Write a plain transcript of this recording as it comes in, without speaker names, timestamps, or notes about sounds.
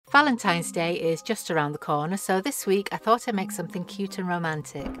Valentine's Day is just around the corner, so this week I thought I'd make something cute and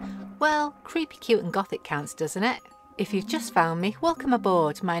romantic. Well, creepy, cute and gothic counts, doesn't it? If you've just found me, welcome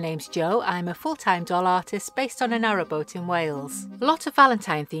aboard. My name's Jo, I'm a full-time doll artist based on a narrowboat in Wales. A lot of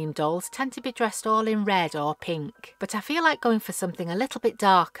Valentine themed dolls tend to be dressed all in red or pink, but I feel like going for something a little bit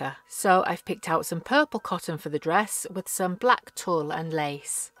darker. So I've picked out some purple cotton for the dress with some black tulle and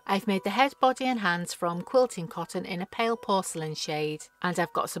lace. I've made the head, body and hands from quilting cotton in a pale porcelain shade, and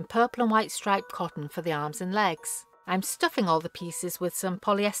I've got some purple and white striped cotton for the arms and legs. I'm stuffing all the pieces with some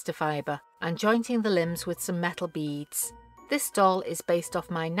polyester fibre and jointing the limbs with some metal beads. This doll is based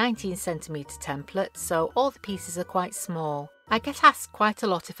off my 19cm template, so all the pieces are quite small. I get asked quite a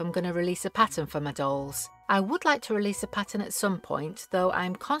lot if I'm going to release a pattern for my dolls. I would like to release a pattern at some point, though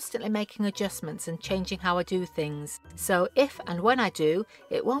I'm constantly making adjustments and changing how I do things. So if and when I do,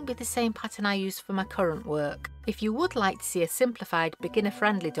 it won't be the same pattern I use for my current work. If you would like to see a simplified,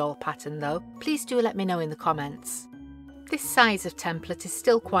 beginner-friendly doll pattern though, please do let me know in the comments. This size of template is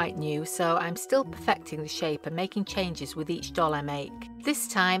still quite new, so I'm still perfecting the shape and making changes with each doll I make. This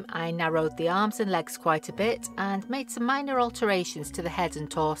time I narrowed the arms and legs quite a bit and made some minor alterations to the head and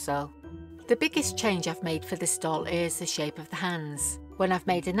torso. The biggest change I've made for this doll is the shape of the hands. When I've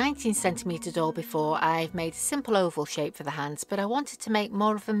made a 19cm doll before, I've made a simple oval shape for the hands, but I wanted to make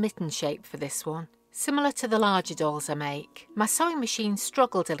more of a mitten shape for this one, similar to the larger dolls I make. My sewing machine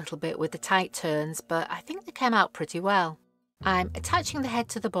struggled a little bit with the tight turns, but I think they came out pretty well. I'm attaching the head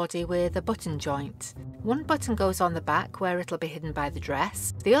to the body with a button joint. One button goes on the back where it'll be hidden by the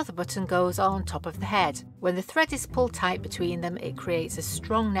dress. The other button goes on top of the head. When the thread is pulled tight between them, it creates a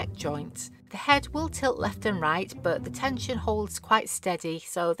strong neck joint. The head will tilt left and right, but the tension holds quite steady,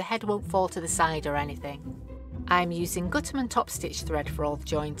 so the head won't fall to the side or anything. I'm using Gutermann top stitch thread for all the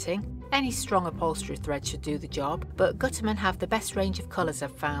jointing. Any strong upholstery thread should do the job, but Gutermann have the best range of colours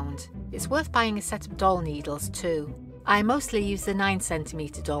I've found. It's worth buying a set of doll needles too. I mostly use the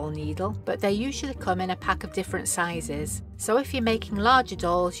 9cm doll needle, but they usually come in a pack of different sizes, so if you're making larger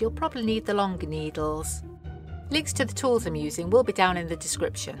dolls you'll probably need the longer needles. Links to the tools I'm using will be down in the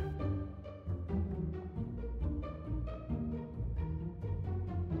description.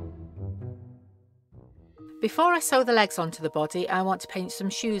 Before I sew the legs onto the body, I want to paint some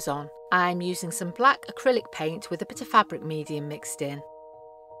shoes on. I'm using some black acrylic paint with a bit of fabric medium mixed in.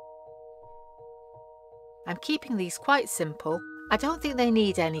 I'm keeping these quite simple. I don't think they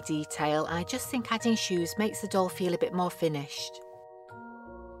need any detail, I just think adding shoes makes the doll feel a bit more finished.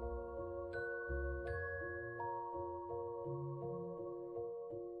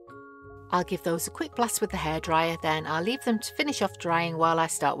 I'll give those a quick blast with the hairdryer, then I'll leave them to finish off drying while I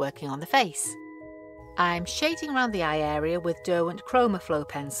start working on the face. I'm shading around the eye area with Derwent Chroma Flow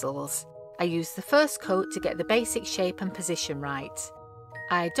pencils. I use the first coat to get the basic shape and position right.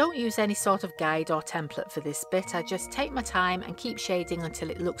 I don't use any sort of guide or template for this bit, I just take my time and keep shading until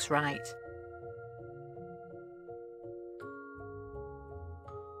it looks right.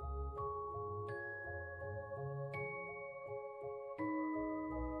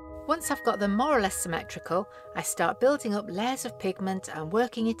 Once I've got them more or less symmetrical, I start building up layers of pigment and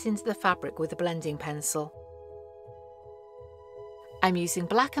working it into the fabric with a blending pencil. I'm using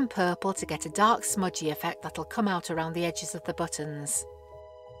black and purple to get a dark smudgy effect that'll come out around the edges of the buttons.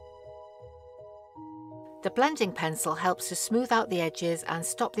 The blending pencil helps to smooth out the edges and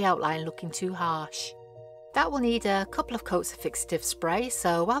stop the outline looking too harsh. That will need a couple of coats of fixative spray,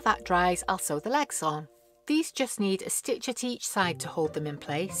 so while that dries I'll sew the legs on. These just need a stitch at each side to hold them in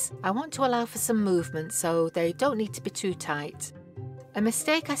place. I want to allow for some movement so they don't need to be too tight. A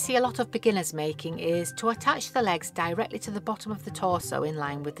mistake I see a lot of beginners making is to attach the legs directly to the bottom of the torso in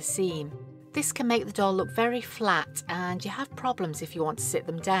line with the seam. This can make the doll look very flat and you have problems if you want to sit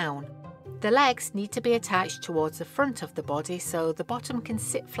them down. The legs need to be attached towards the front of the body so the bottom can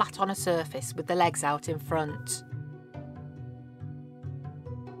sit flat on a surface with the legs out in front.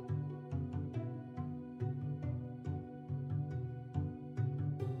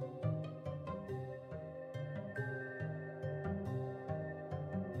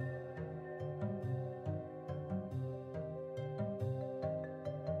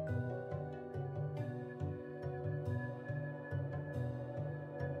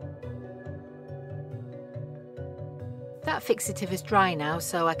 That fixative is dry now,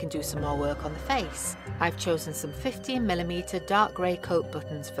 so I can do some more work on the face. I've chosen some 15mm dark grey coat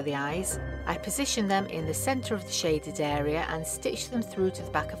buttons for the eyes. I position them in the centre of the shaded area and stitch them through to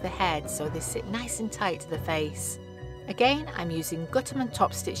the back of the head so they sit nice and tight to the face. Again, I'm using Gutermann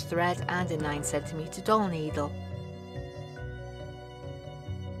top stitch thread and a 9cm doll needle.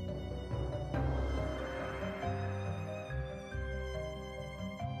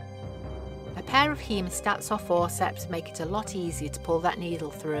 A pair of hemostats or forceps make it a lot easier to pull that needle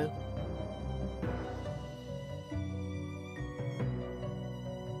through.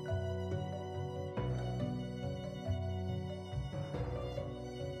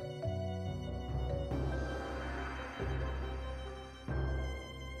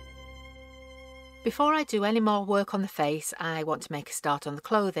 Before I do any more work on the face, I want to make a start on the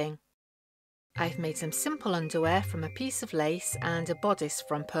clothing. I've made some simple underwear from a piece of lace and a bodice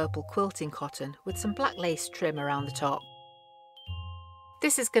from purple quilting cotton with some black lace trim around the top.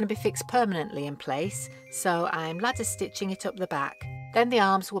 This is going to be fixed permanently in place, so I'm ladder stitching it up the back. Then the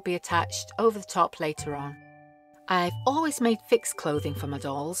arms will be attached over the top later on. I've always made fixed clothing for my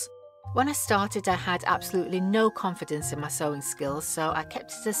dolls. When I started, I had absolutely no confidence in my sewing skills, so I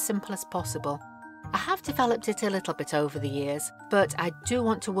kept it as simple as possible. I have developed it a little bit over the years, but I do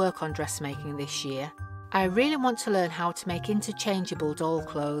want to work on dressmaking this year. I really want to learn how to make interchangeable doll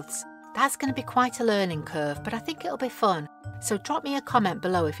clothes. That's going to be quite a learning curve, but I think it'll be fun. So drop me a comment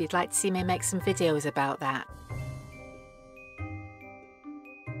below if you'd like to see me make some videos about that.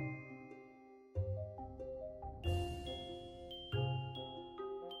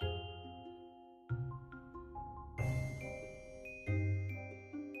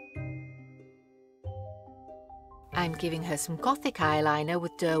 I'm giving her some gothic eyeliner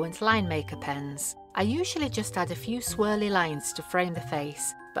with Derwent's line maker pens. I usually just add a few swirly lines to frame the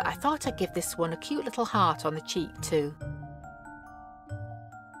face, but I thought I'd give this one a cute little heart on the cheek too.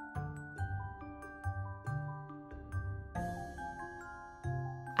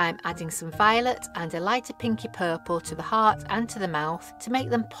 I'm adding some violet and a lighter pinky purple to the heart and to the mouth to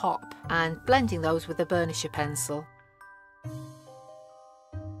make them pop, and blending those with a burnisher pencil.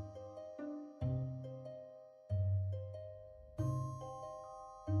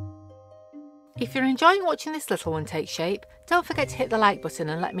 If you're enjoying watching this little one take shape, don't forget to hit the like button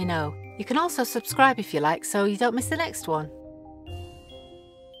and let me know. You can also subscribe if you like so you don't miss the next one.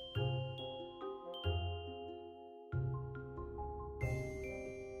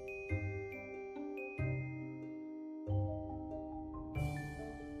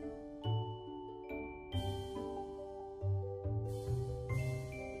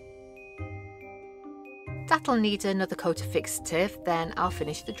 That'll need another coat of fixative, then I'll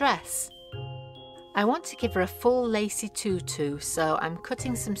finish the dress. I want to give her a full lacy tutu, so I'm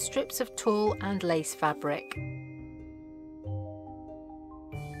cutting some strips of tulle and lace fabric.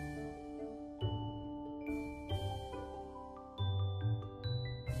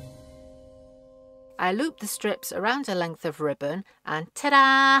 I loop the strips around a length of ribbon and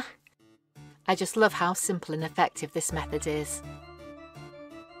ta-da! I just love how simple and effective this method is.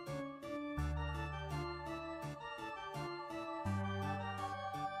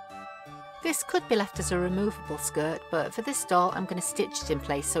 This could be left as a removable skirt, but for this doll I'm going to stitch it in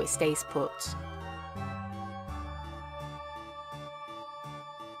place so it stays put.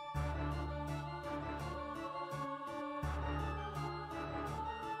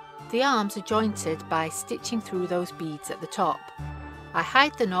 The arms are jointed by stitching through those beads at the top. I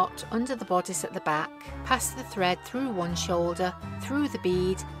hide the knot under the bodice at the back, pass the thread through one shoulder, through the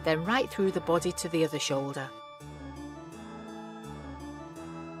bead, then right through the body to the other shoulder.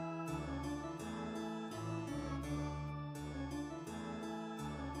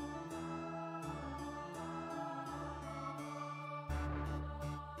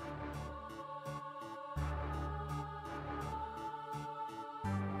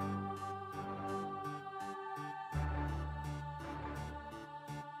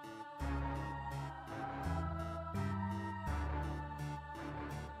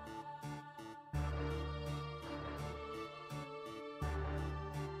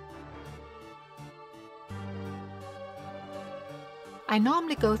 I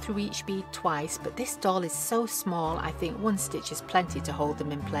normally go through each bead twice, but this doll is so small I think one stitch is plenty to hold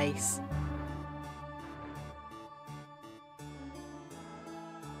them in place.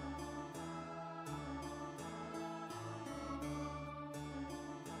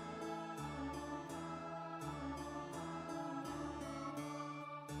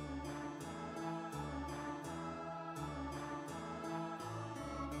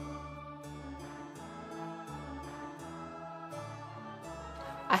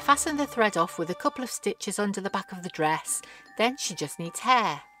 I fasten the thread off with a couple of stitches under the back of the dress, then she just needs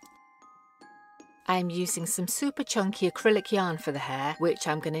hair. I'm using some super chunky acrylic yarn for the hair, which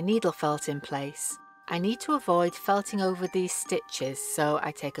I'm going to needle felt in place. I need to avoid felting over these stitches, so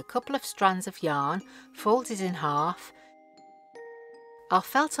I take a couple of strands of yarn, fold it in half. I'll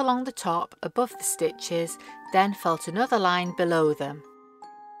felt along the top above the stitches, then felt another line below them.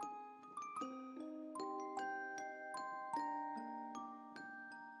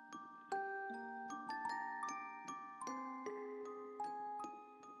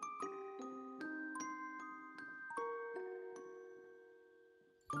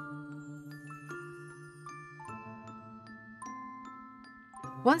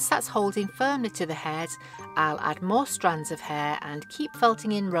 Once that's holding firmly to the head, I'll add more strands of hair and keep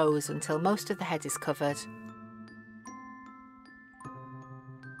felting in rows until most of the head is covered.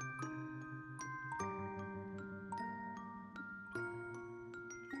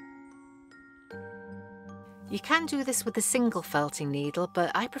 You can do this with a single felting needle,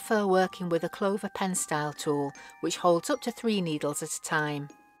 but I prefer working with a clover pen style tool, which holds up to 3 needles at a time.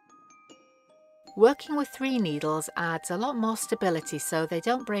 Working with 3 needles adds a lot more stability so they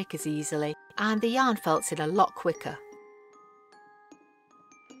don't break as easily, and the yarn felts in a lot quicker.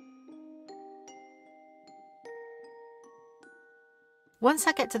 Once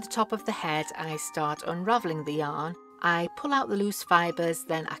I get to the top of the head, I start unravelling the yarn. I pull out the loose fibres,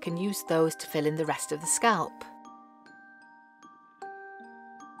 then I can use those to fill in the rest of the scalp.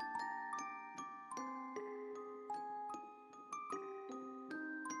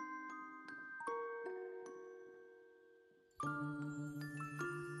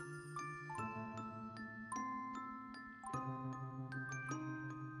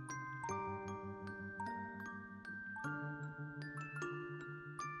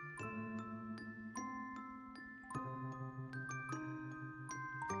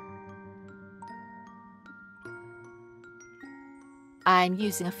 I'm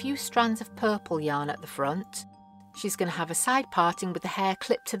using a few strands of purple yarn at the front. She's going to have a side parting with the hair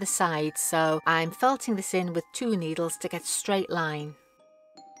clipped to the side, so I'm felting this in with 2 needles to get a straight line.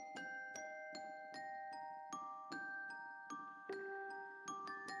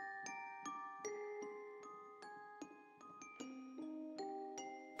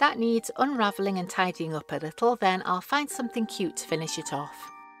 That needs unravelling and tidying up a little, then I'll find something cute to finish it off.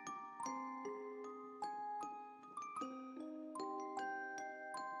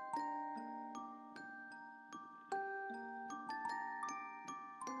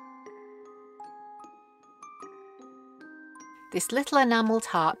 This little enamelled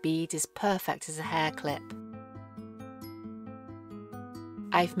heart bead is perfect as a hair clip.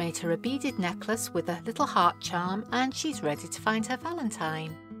 I've made her a beaded necklace with a little heart charm, and she's ready to find her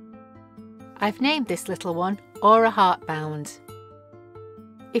Valentine. I've named this little one Aura Heartbound.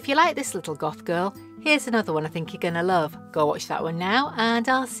 If you like this little goth girl, here's another one I think you're going to love. Go watch that one now, and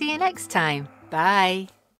I'll see you next time. Bye!